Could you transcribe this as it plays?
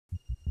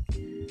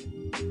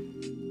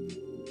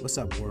What's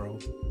up,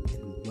 world,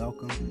 and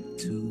welcome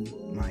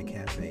to my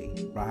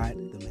cafe, Rod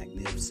the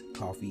Magnificent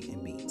Coffee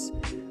and Beats.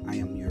 I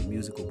am your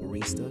musical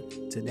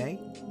barista today,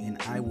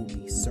 and I will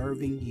be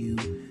serving you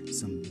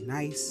some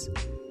nice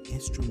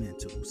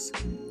instrumentals,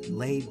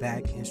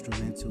 laid-back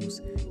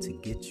instrumentals to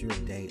get your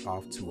day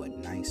off to a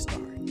nice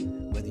start.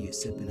 Whether you're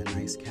sipping a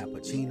nice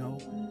cappuccino,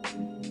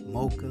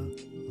 mocha,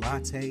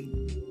 latte,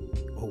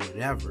 or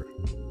whatever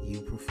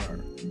you prefer.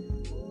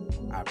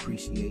 I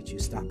appreciate you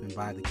stopping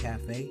by the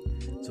cafe,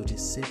 so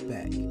just sit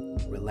back,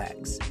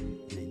 relax,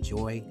 and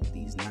enjoy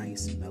these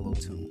nice mellow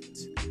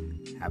tunes.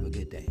 Have a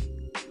good day,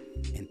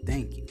 and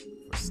thank you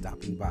for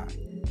stopping by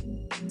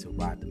to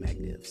Rod the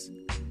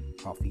Magnificent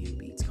Coffee and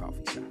Beats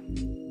Coffee Shop.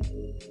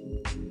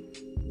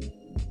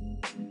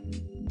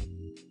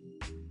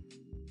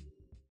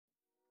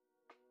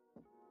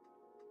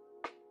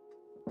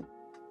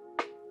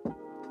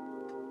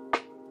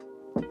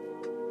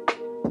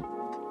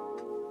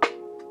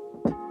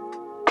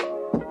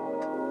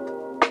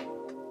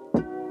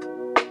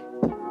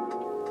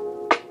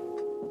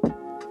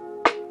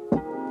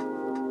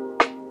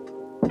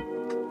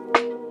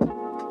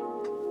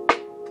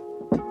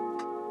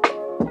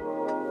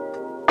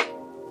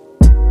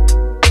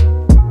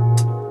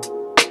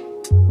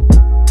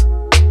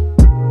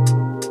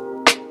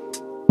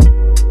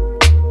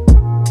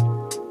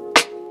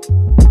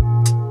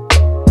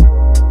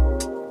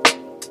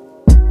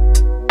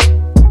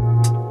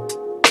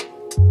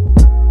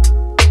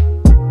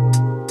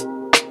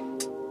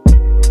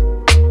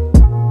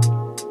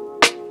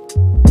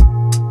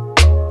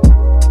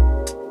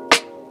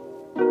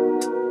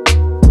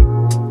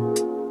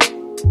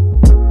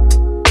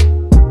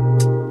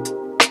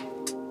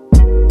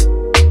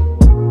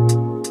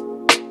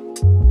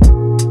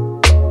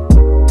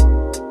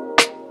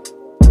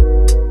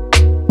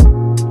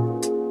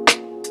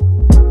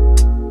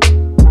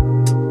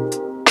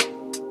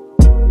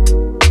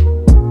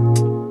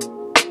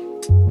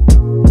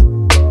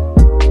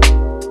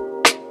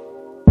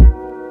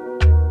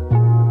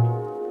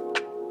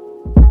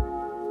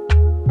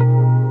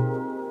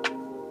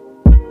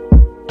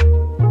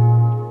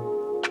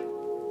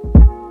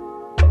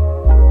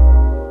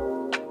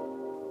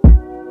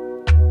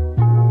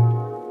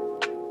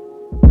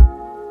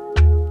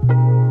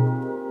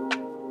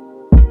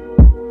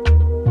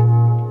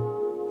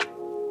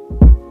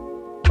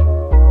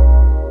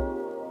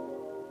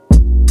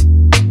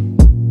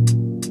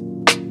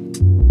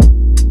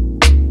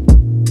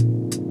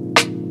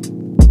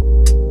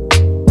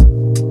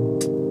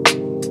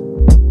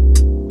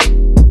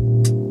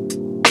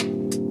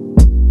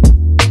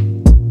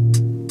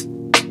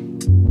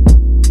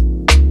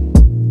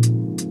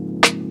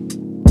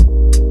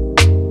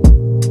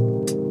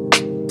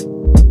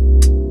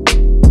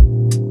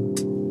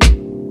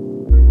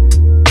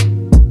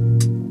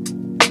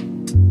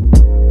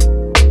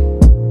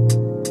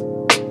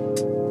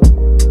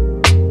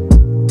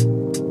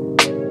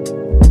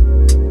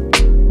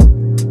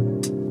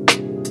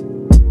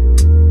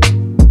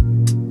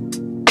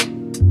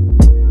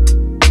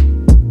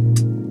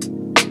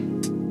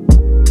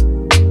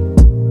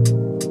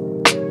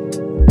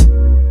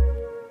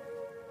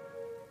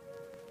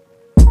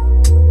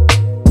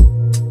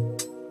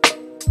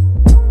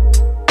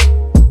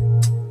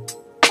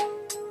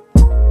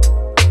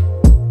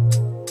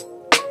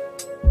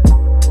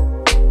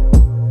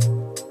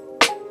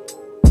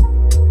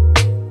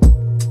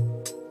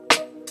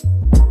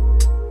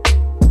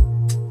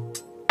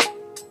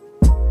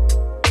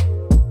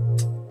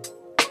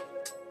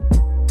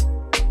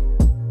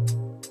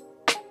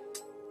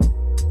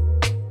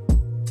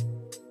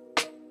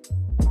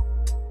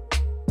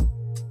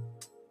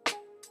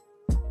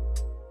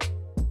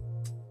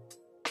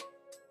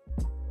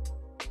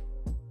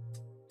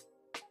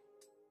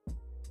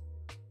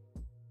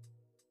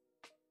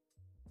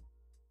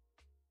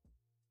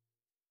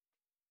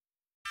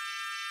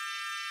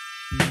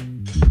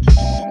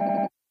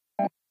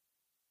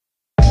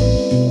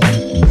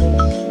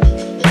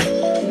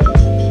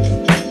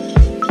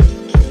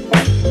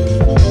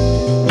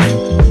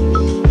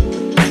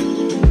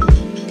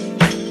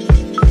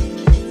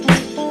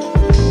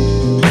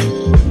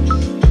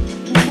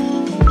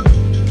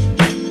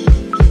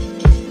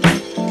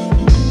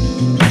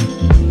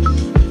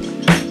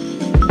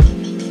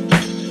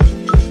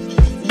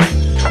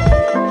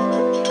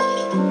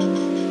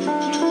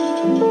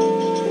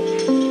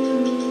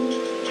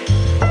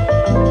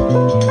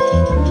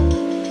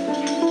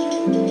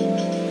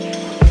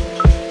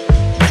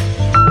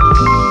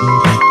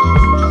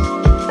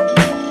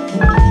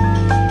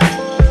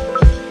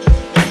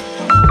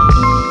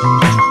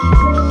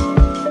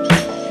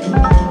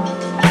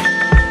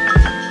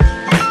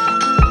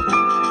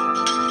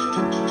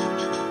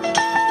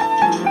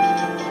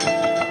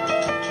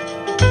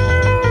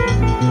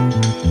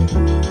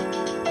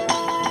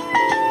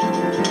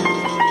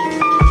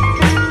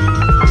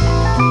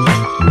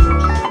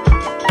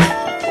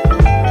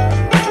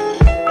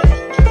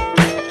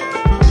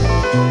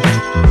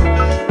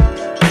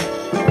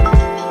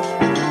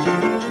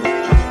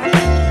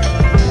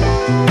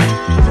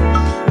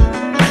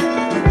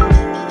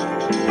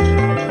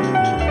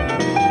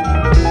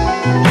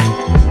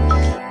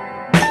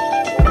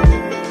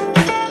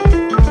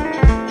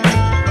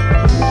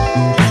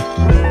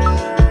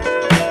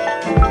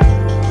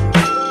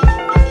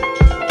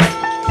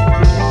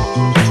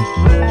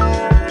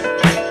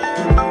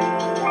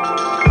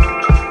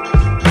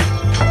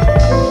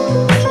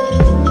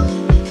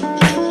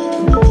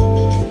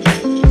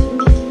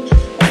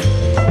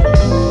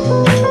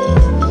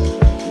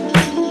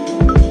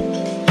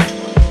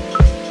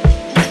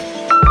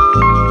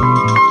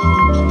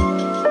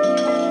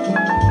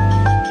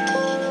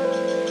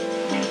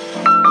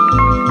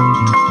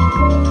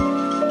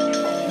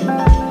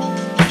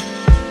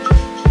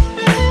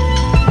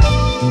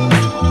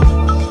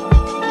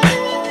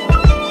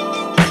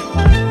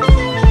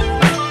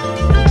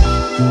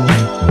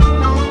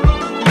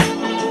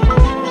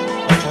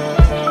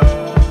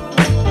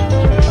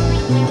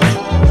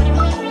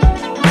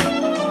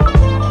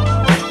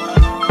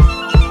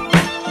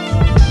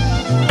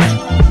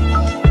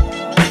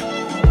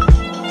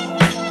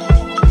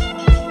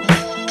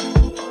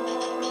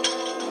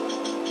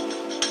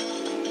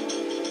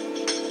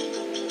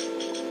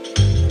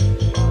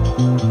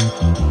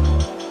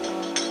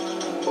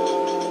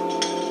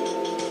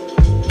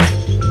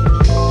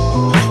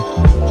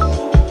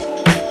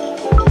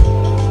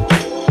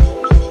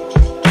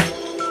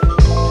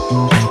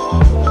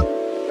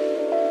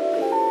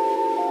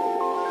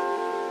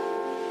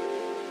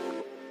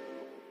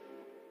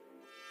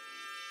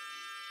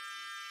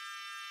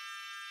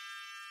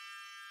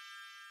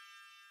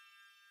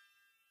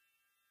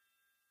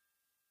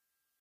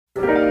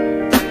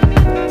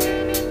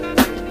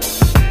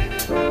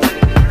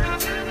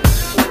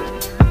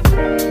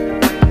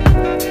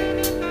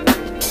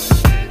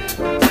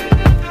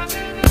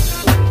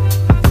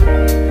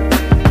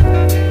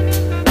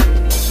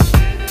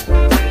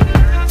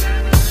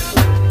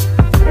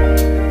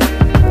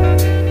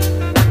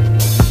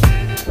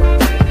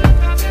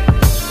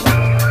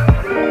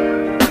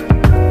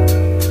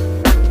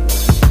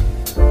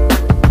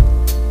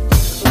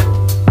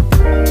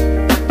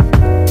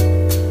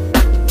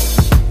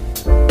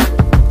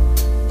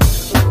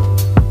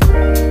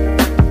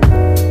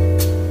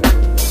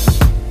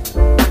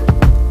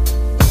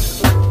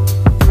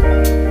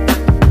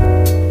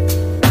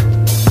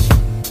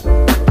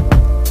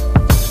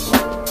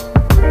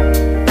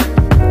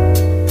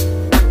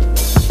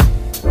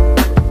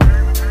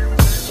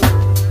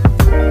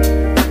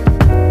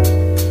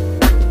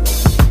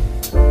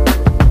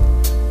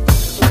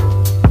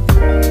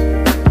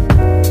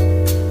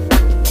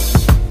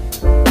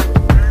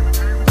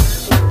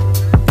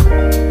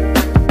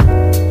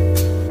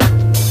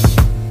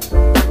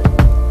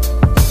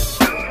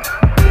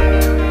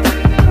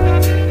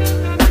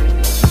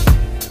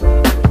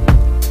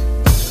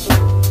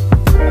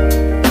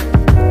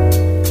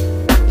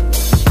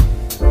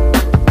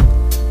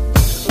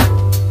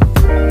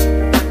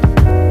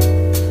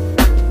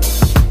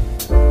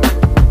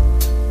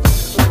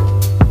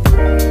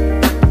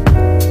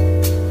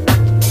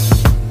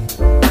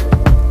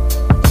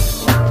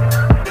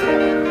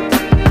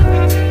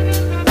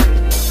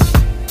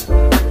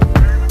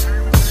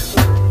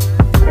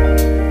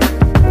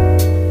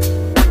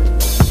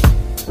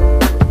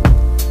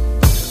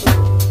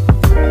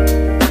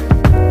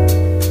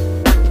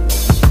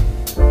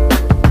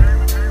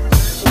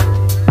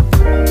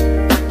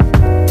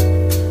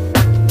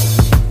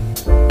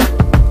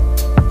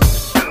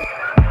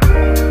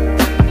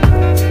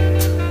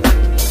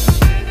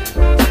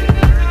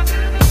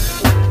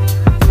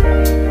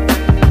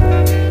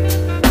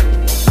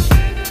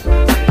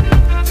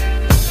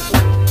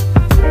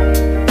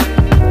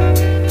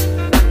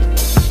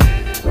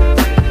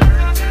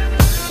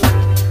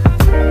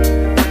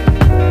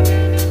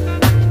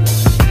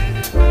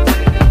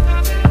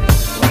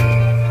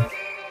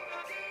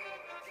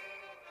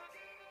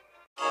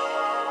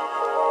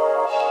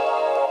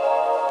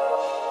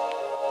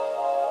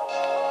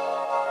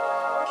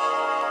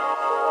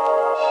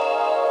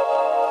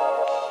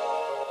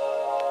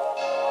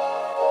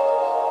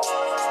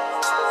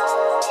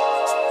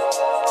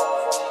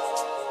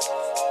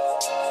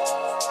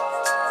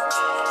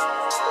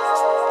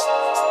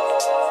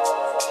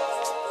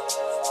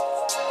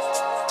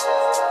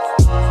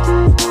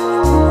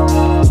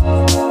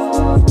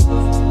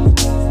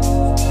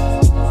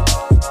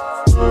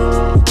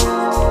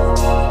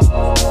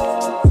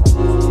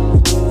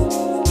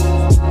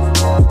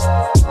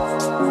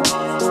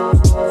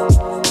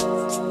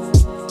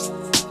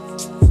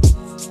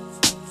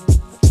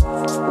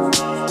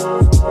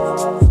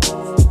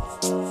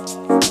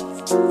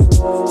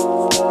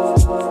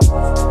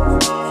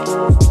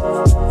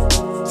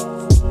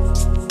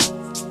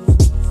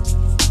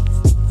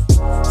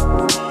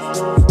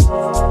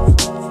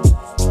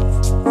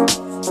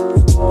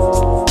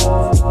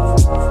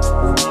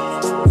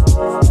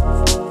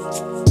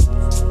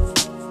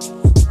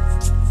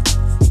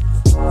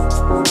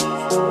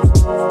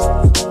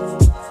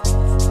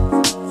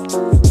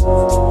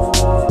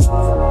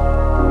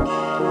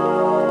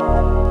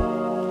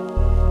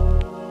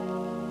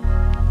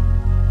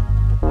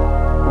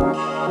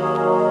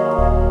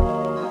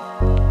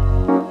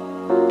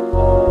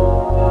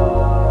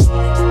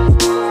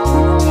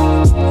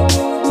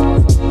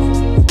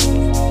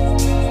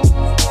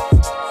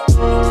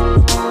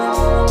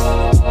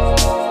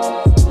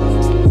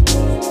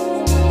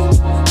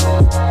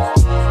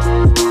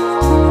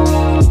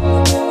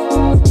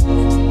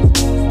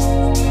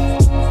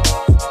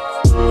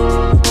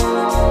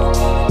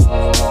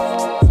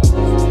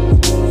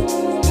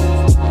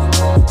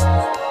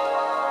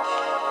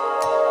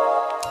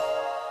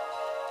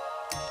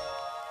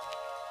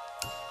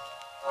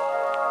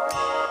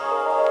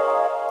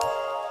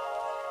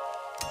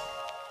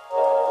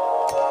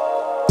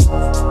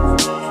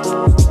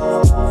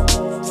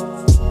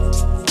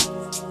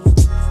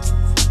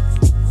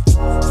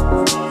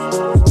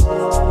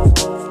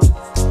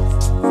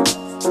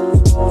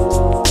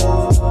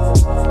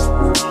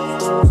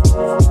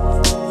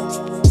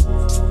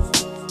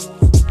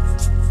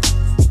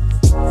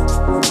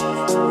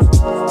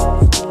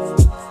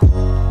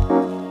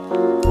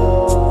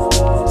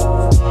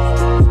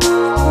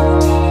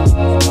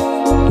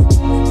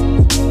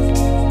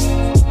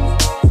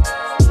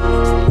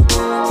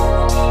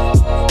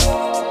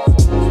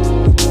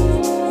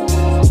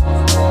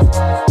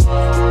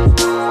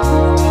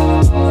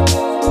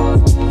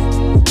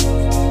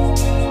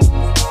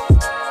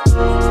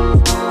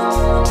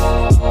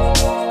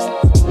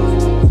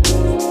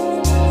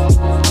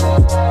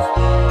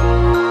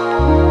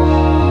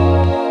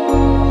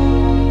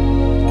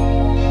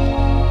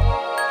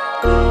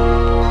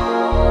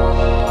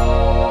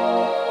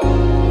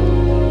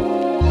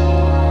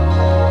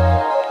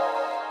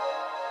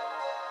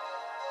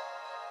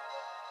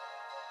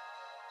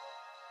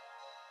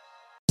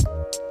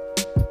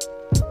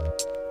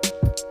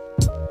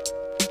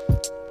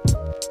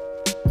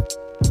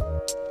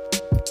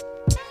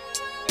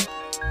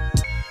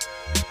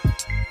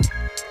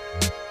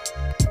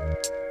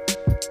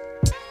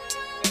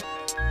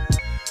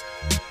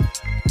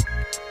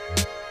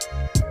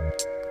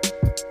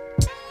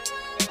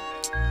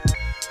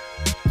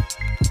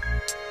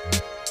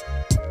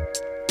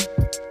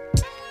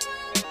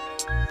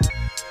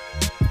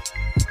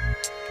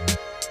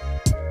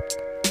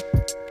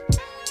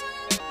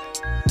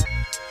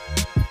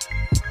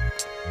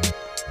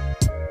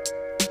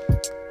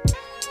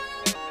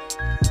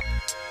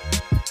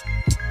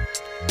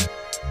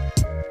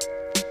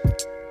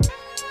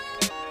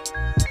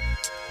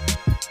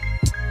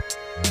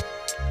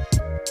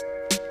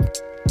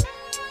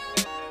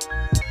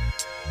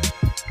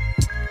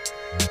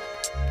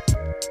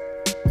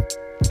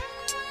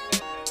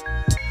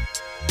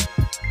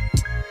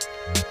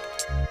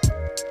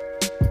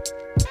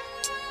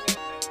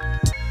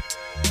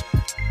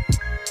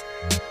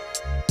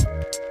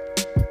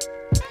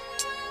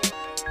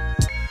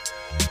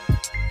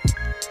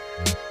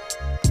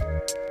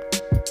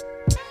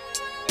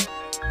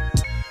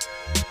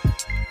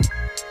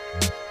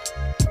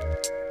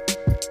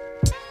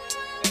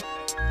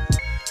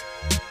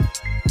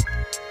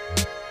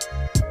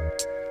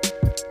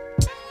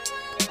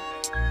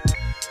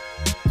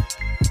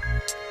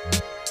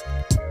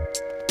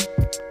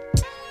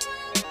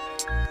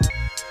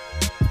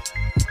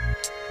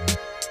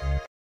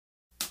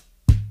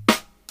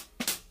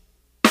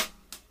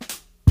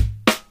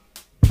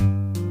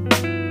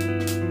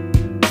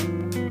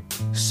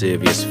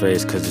 serious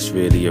face, cause it's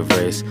really a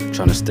race.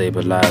 Trying to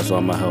stabilize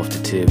while my health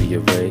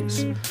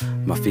deteriorates.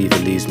 My fever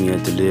leaves me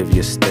in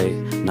delirious state.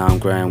 Now I'm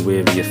growing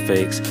weary of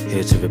fakes,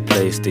 here to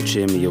replace. They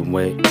cheer me and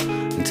wait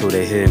until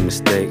they hear a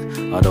mistake.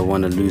 I don't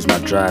wanna lose my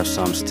drive,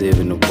 so I'm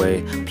steering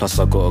away. Plus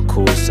I got a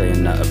call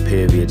saying that a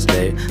period's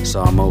late,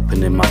 so I'm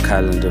opening my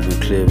calendar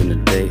and clearing the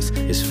dates.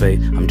 It's fate,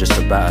 I'm just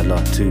a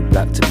battler, too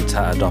black to be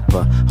tattered up.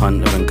 A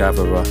hunter and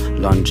gatherer,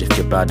 lunge if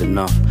you're bad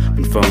enough.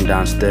 Been thrown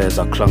downstairs,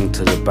 I clung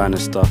to the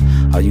banister.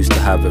 I used to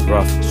have it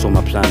rough, saw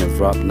my plan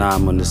erupt. Now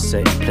I'm on the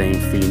set playing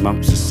 3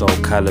 months of Soul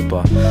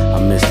Calibur. I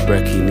miss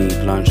brekkie,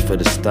 need lunch for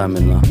the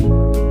stamina.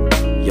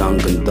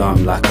 Young and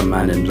dumb like a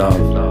man in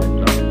love.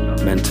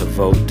 Meant to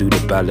vote, do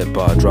the ballot,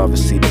 but I'd rather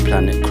see the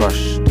planet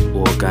crushed.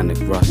 Organic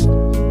rust.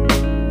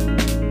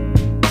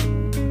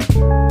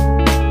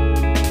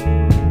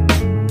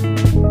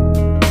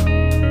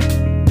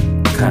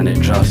 Can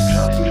it just?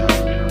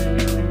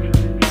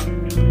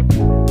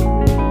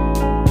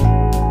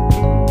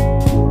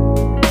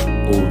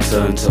 All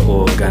turn to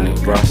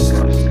organic rust.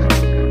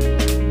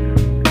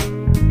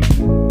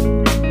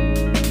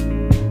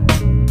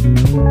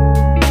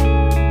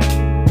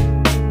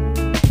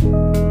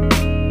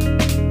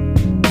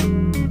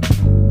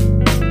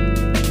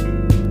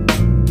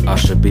 I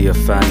should be a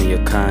fan of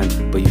your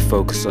kind, but you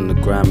focus on the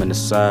gram and the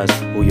size.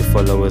 All your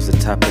followers are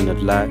tapping the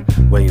light,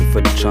 waiting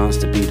for the chance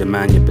to be the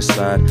man you're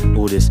beside.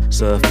 All this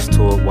surface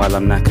talk while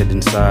I'm knackered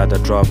inside.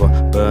 I'd rather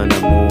burn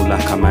them all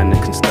like I'm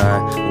Anakin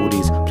style. All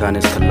these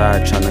planets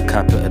collide, trying to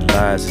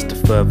capitalize. It's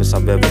the furthest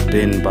I've ever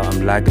been, but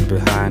I'm lagging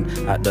behind.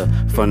 At the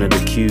front of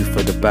the queue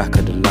for the back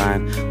of the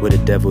line, with the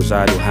devil's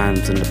idle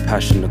hands and the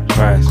passion of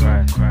Christ.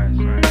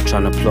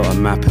 Trying to plot a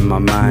map in my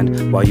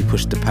mind while you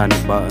push the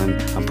panic button.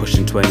 I'm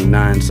pushing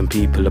 29, some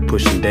people are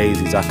pushing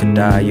daisies. I could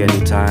die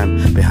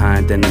anytime,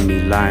 behind enemy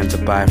lines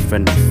or by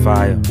friendly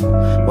fire.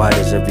 Why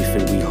does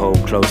everything we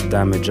hold close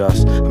damage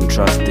us? I'm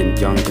trusting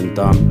young and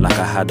dumb like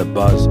I had a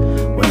buzz.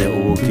 When it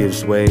all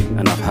gives way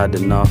and I've had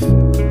enough,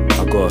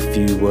 I got a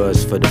few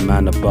words for the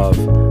man above.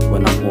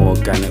 When I'm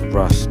organic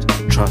rust,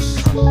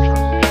 trust.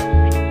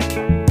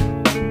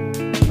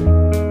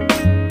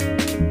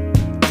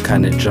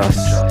 Can it just?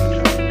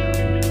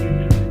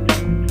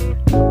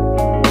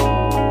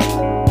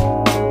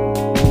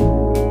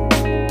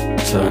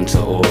 Turn to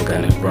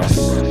organic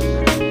rust.